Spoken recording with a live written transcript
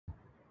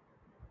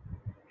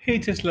Hey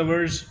chess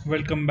lovers,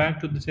 welcome back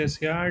to the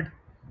Chessyard.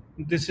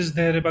 This is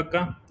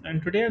dhairyabagga,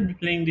 and today I'll be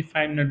playing the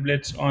 5 minute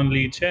blitz on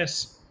lead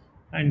chess.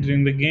 And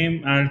during the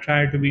game, I'll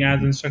try to be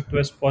as instructive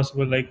as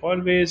possible, like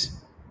always,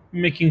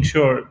 making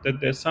sure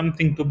that there's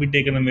something to be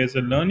taken away as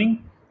a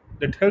learning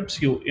that helps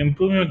you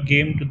improve your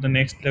game to the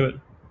next level.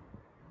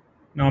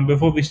 Now,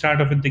 before we start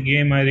off with the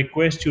game, I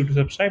request you to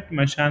subscribe to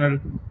my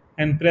channel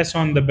and press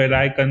on the bell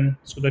icon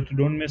so that you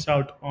don't miss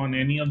out on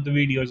any of the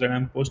videos that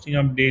I'm posting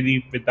up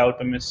daily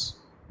without a miss.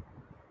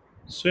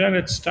 So yeah,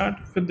 let's start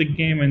with the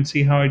game and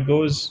see how it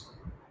goes.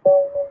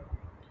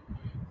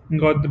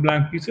 Got the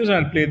blank pieces.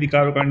 I'll play the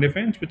Caro Kann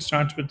defense, which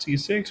starts with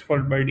c6,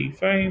 followed by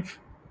d5.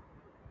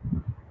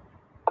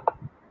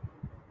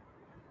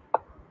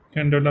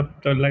 Can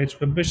develop the light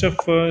square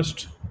bishop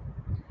first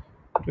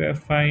to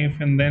f5,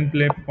 and then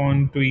play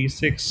pawn to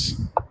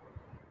e6.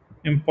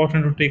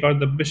 Important to take out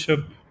the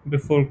bishop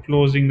before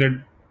closing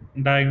the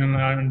diagonal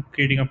and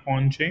creating a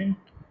pawn chain.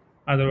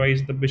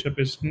 Otherwise, the bishop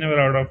is never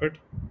out of it.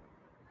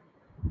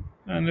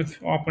 And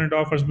if opponent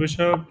offers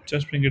bishop,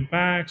 just bring it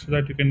back so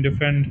that you can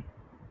defend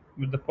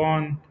with the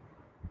pawn.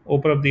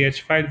 Open up the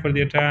h file for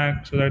the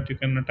attack so that you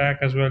can attack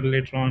as well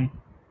later on.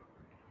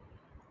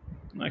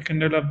 I can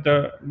develop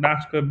the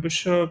dark square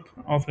bishop,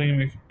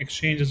 offering him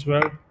exchange as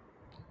well,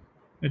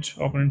 which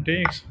opponent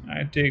takes.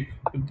 I take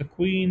with the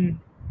queen.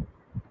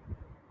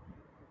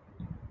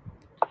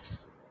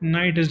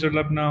 Knight is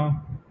developed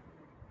now.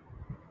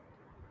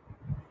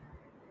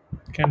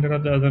 Can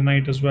develop the other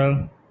knight as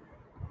well.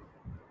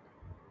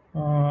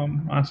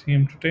 Asking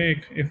him to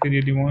take if he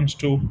really wants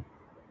to.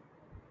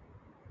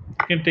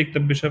 He can take the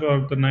bishop or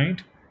the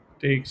knight.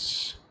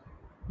 Takes.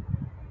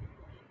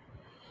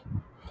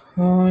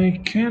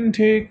 I can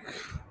take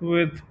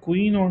with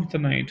queen or the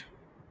knight.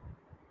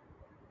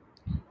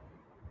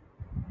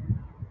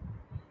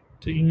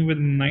 Taking with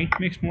knight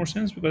makes more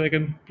sense because I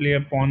can play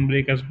a pawn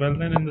break as well.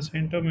 Then in the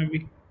center,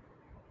 maybe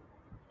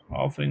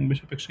offering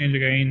bishop exchange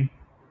again.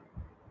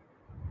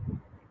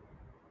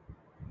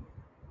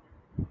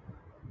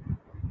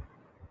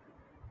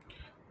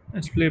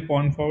 Let's play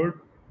pawn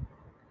forward,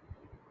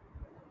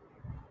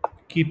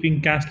 keeping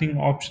castling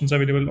options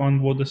available on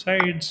both the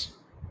sides.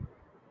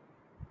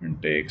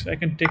 And takes. I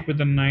can take with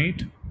the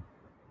knight,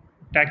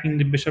 attacking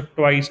the bishop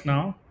twice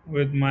now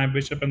with my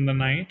bishop and the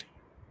knight,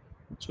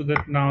 so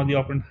that now the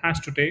opponent has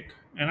to take,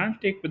 and I'll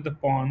take with the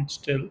pawn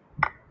still.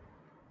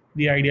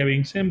 The idea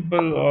being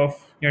simple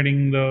of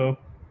getting the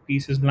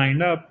pieces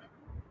lined up.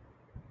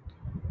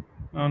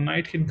 Now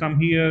knight can come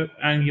here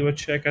and give a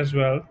check as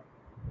well.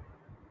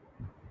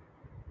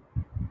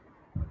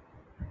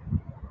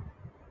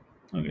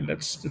 Okay,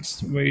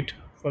 let's wait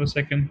for a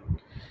second.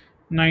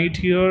 Knight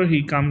here,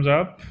 he comes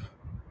up.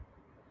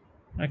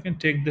 I can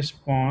take this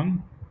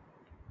pawn.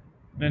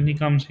 Then he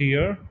comes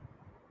here,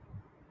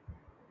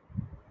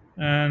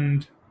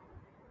 and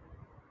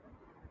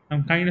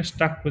I'm kind of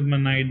stuck with my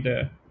knight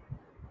there.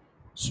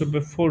 So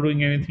before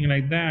doing anything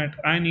like that,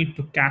 I need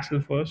to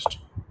castle first,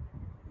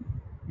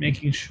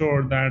 making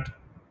sure that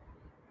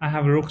I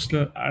have rooks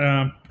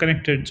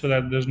connected so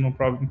that there's no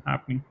problem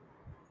happening.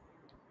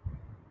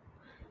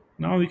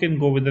 Now we can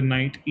go with the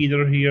knight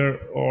either here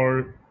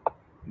or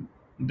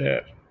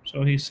there.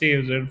 So he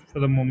saves it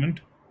for the moment.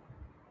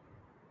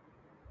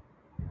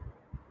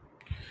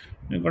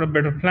 We've got a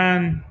better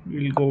plan.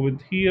 We'll go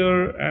with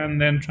here and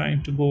then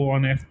trying to go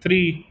on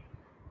f3,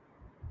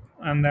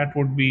 and that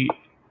would be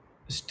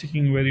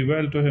sticking very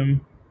well to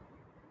him.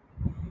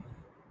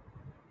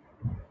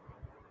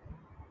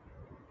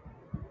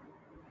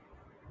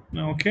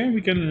 Okay,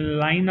 we can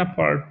line up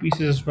our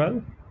pieces as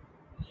well.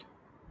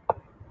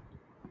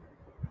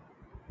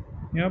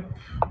 Yep.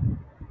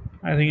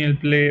 I think he'll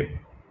play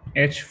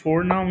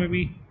h4 now,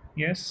 maybe.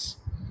 Yes.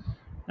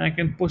 I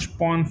can push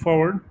pawn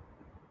forward.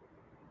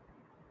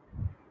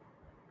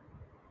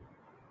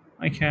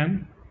 I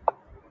can.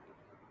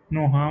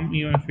 No harm,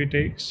 even if he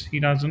takes. He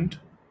doesn't.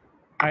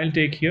 I'll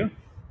take here.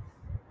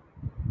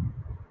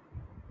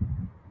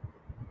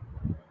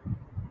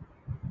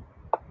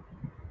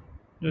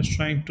 Just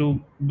trying to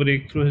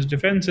break through his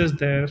defenses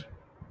there.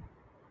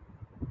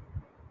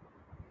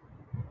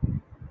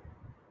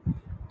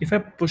 If I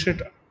push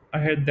it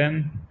ahead,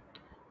 then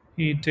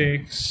he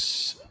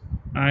takes.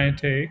 I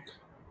take.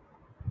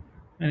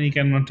 And he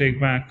cannot take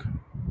back.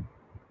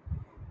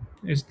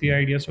 Is the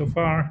idea so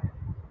far.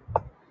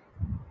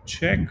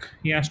 Check.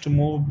 He has to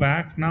move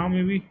back now,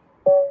 maybe.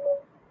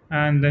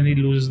 And then he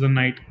loses the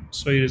knight,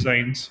 so he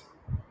resigns.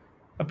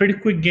 A pretty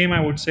quick game, I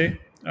would say.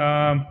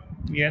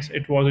 Yes,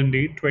 it was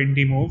indeed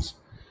 20 moves.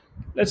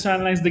 Let's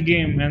analyze the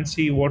game and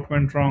see what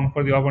went wrong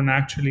for the opponent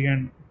actually,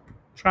 and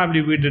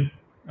probably we did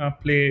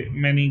play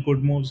many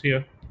good moves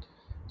here.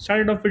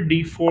 Started off with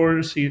d4,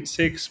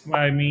 c6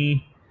 by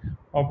me.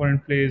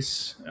 Opponent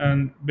plays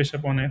and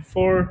bishop on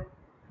f4.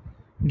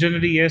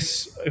 Generally,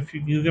 yes, if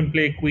you can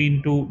play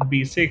queen to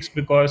b6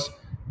 because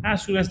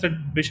as soon as the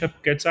bishop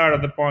gets out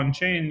of the pawn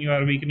chain, you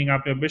are weakening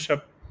up your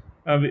bishop,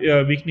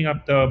 weakening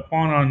up the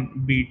pawn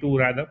on b2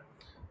 rather.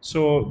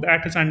 So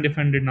that is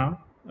undefended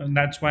now, and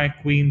that's why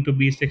queen to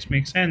b6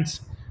 makes sense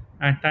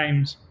at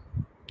times.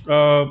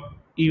 Uh,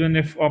 Even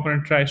if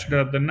opponent tries to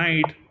develop the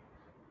knight,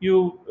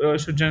 you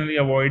should generally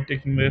avoid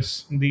taking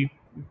this. The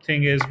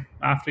thing is,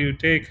 after you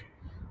take,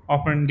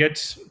 opponent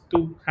gets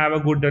to have a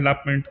good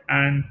development,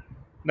 and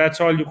that's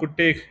all you could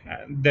take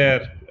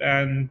there,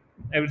 and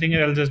everything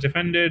else is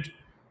defended.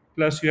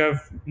 Plus, you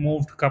have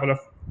moved a couple of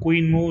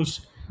queen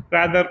moves.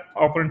 Rather,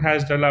 opponent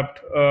has developed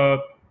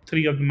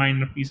three of the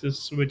minor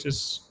pieces, which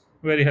is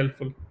very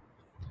helpful.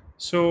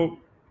 So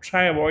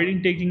try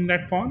avoiding taking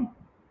that pawn.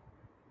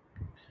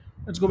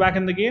 Let's go back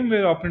in the game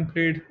where opponent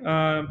played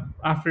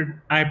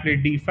after I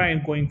played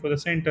d5 going for the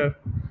center.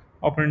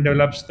 Opponent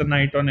develops the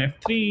knight on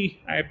f3.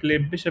 I play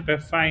bishop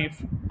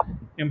f5.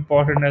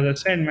 Important, as I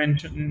said,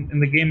 mentioned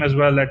in the game as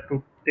well, that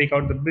to take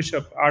out the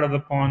bishop out of the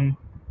pawn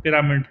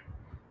pyramid,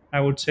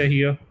 I would say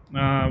here,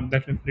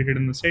 that we created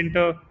in the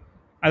center.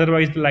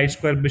 Otherwise, the light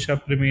square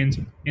bishop remains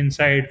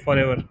inside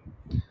forever.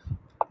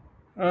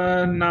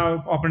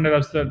 Now opponent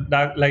develops the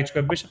dark light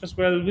square bishop as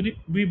well.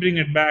 We bring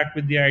it back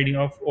with the idea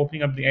of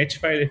opening up the h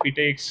file. If he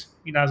takes,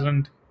 he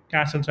doesn't,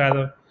 castles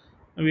rather.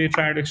 We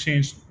try to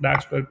exchange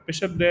dark square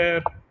bishop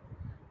there.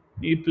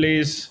 He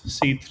plays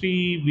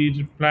c3. We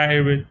reply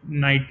with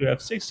knight to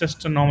f6,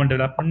 just a normal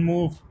development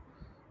move.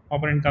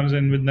 Opponent comes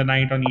in with the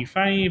knight on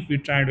e5. We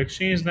try to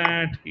exchange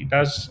that. He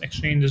does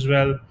exchange as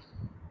well.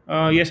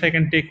 Yes, I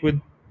can take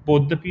with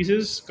both the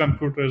pieces.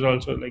 Computer is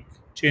also like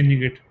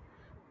changing it.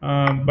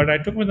 But I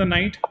took with the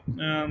knight,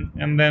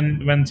 and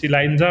then when she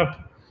lines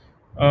up,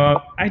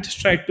 I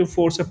just tried to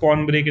force a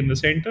pawn break in the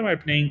center by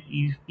playing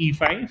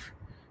e5.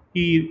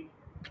 He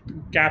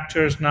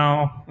captures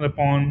now the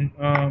pawn,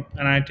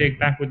 and I take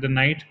back with the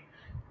knight,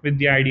 with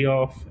the idea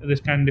of this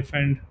can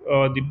defend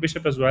the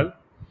bishop as well.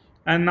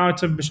 And now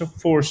it's a bishop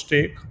 4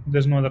 stake.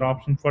 There's no other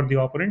option for the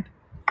opponent.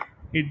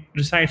 It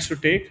decides to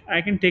take.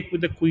 I can take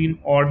with the queen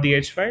or the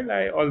h file.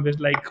 I always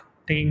like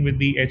taking with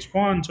the h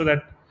pawn so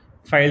that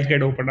files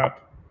get opened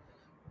up.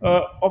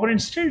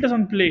 Opponent still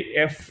doesn't play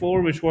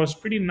f4, which was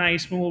pretty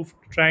nice move,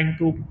 trying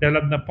to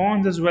develop the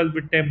pawns as well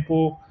with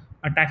tempo,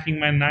 attacking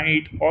my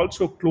knight,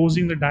 also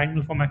closing the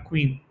diagonal for my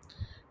queen.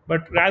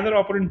 But rather,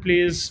 opponent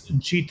plays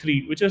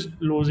g3, which is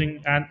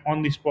losing and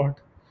on the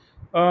spot.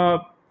 Uh,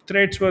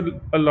 Threats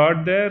were a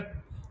lot there.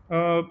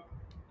 Uh,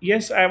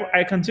 yes,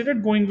 I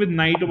considered going with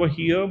knight over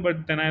here,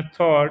 but then I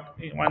thought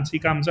once he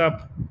comes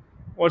up,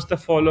 what's the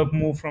follow up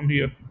move from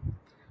here?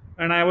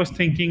 And I was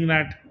thinking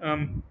that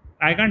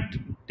I can't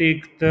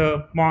take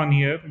the pawn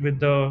here with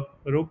the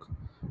rook.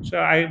 So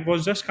I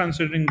was just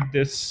considering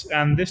this,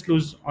 and this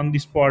lose on the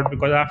spot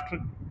because after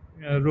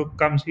rook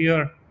comes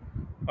here,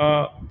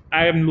 uh,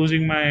 I am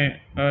losing my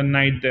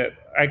knight there.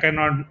 I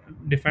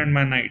cannot defend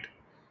my knight.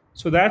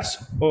 So that's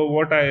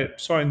what I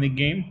saw in the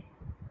game,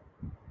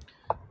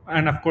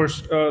 and of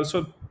course, uh,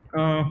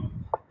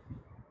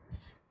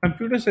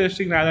 computer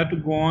suggesting rather to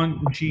go on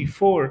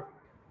g4.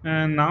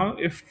 And now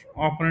if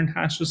opponent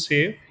has to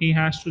save, he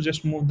has to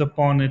just move the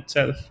pawn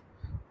itself,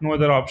 no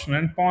other option,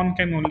 and pawn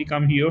can only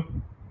come here.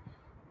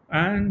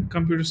 And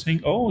computer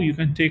saying, oh, you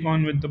can take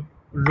on with the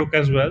rook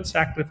as well,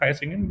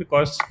 sacrificing it,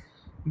 because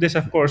this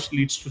of course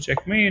leads to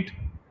checkmate.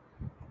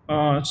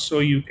 So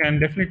you can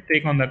definitely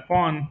take on that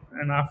pawn,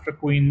 and after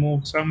queen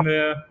moves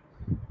somewhere,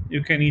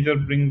 you can either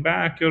bring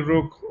back your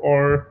rook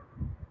or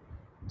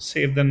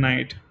save the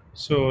knight.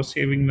 So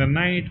saving the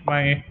knight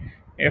by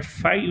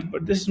f5,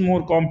 but this is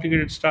more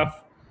complicated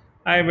stuff.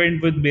 I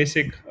went with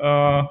basic,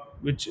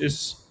 which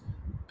is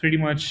pretty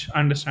much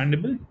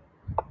understandable.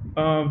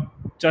 Uh,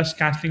 just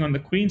castling on the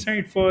queen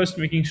side first,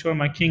 making sure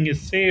my king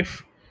is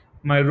safe,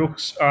 my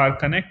rooks are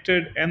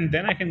connected, and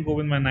then I can go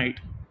with my knight.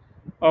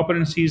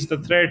 Opponent sees the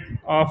threat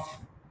of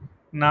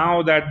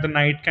now that the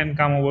knight can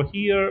come over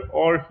here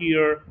or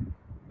here.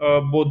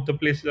 Both the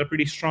places are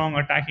pretty strong,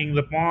 attacking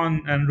the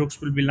pawn, and rooks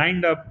will be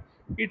lined up.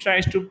 He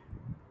tries to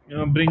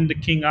bring the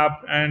king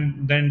up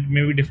and then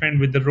maybe defend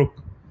with the rook.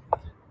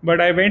 But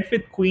I went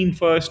with queen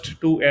first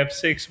to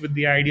f6 with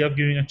the idea of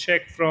giving a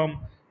check from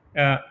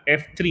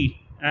f3,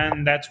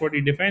 and that's what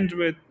he defends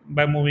with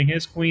by moving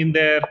his queen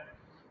there.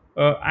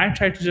 I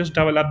try to just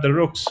double up the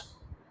rooks.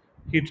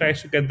 He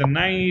tries to get the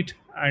knight.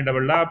 I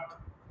doubled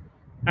up.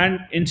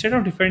 And instead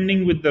of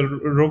defending with the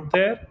rook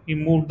there, he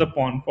moved the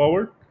pawn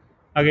forward.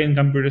 Again,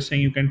 computer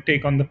saying you can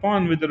take on the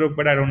pawn with the rook,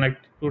 but I don't like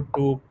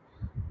to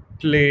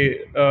play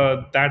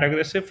that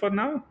aggressive for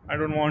now. I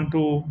don't want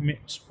to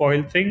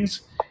spoil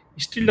things.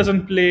 He still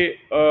doesn't play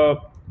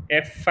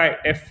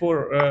f5,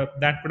 f4.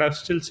 That would have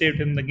still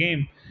saved him the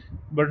game,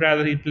 but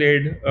rather he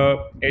played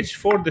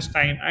h4 this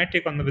time. I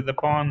take on with the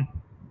pawn.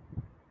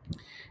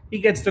 He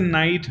gets the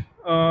knight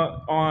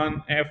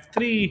on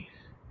f3,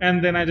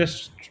 and then I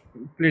just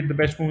played the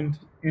best move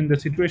in the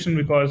situation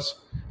because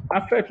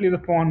after I play the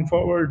pawn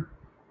forward,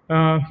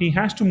 he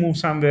has to move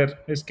somewhere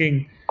his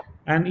king,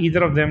 and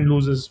either of them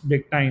loses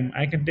big time.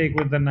 I can take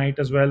with the knight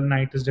as well.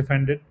 Knight is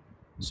defended,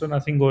 so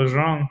nothing goes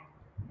wrong,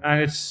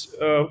 and it's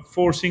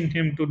forcing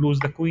him to lose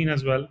the queen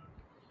as well.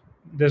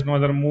 There's no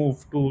other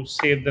move to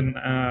save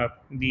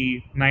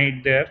the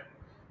knight there,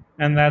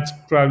 and that's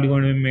probably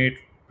going to be made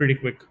pretty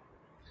quick.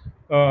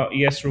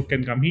 Yes, rook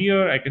can come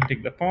here. I can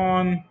take the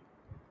pawn.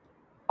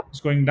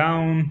 It's going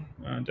down,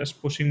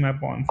 just pushing my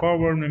pawn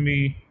forward.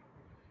 Maybe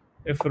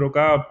if rook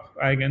up,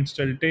 I can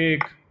still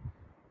take.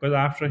 Because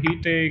after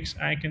he takes,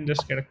 I can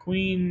just get a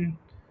queen.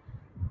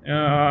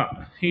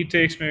 He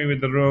takes maybe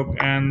with the rook,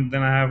 and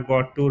then I have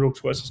got two rooks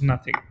versus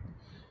nothing.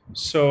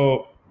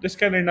 So this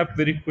can end up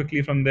very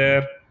quickly from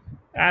there.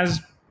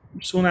 As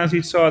soon as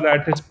he saw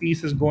that his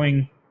piece is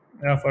going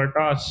for a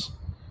toss,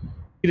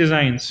 he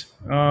resigns,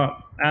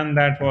 and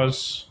that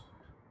was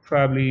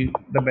probably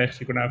the best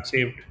he could have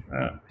saved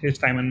his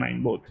time and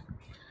mine both.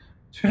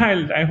 So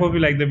I hope you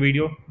like the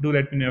video. Do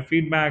let me know your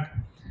feedback.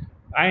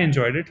 I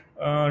enjoyed it.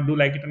 Do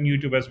like it on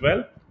YouTube as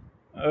well.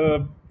 Uh,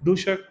 do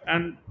share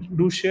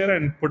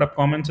and put up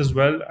comments as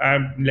well.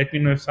 Let me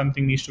know if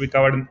something needs to be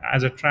covered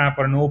as a trap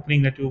or an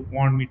opening that you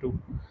want me to.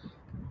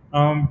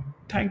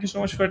 Thank you so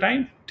much for your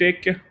time.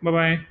 Take care. Bye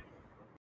bye.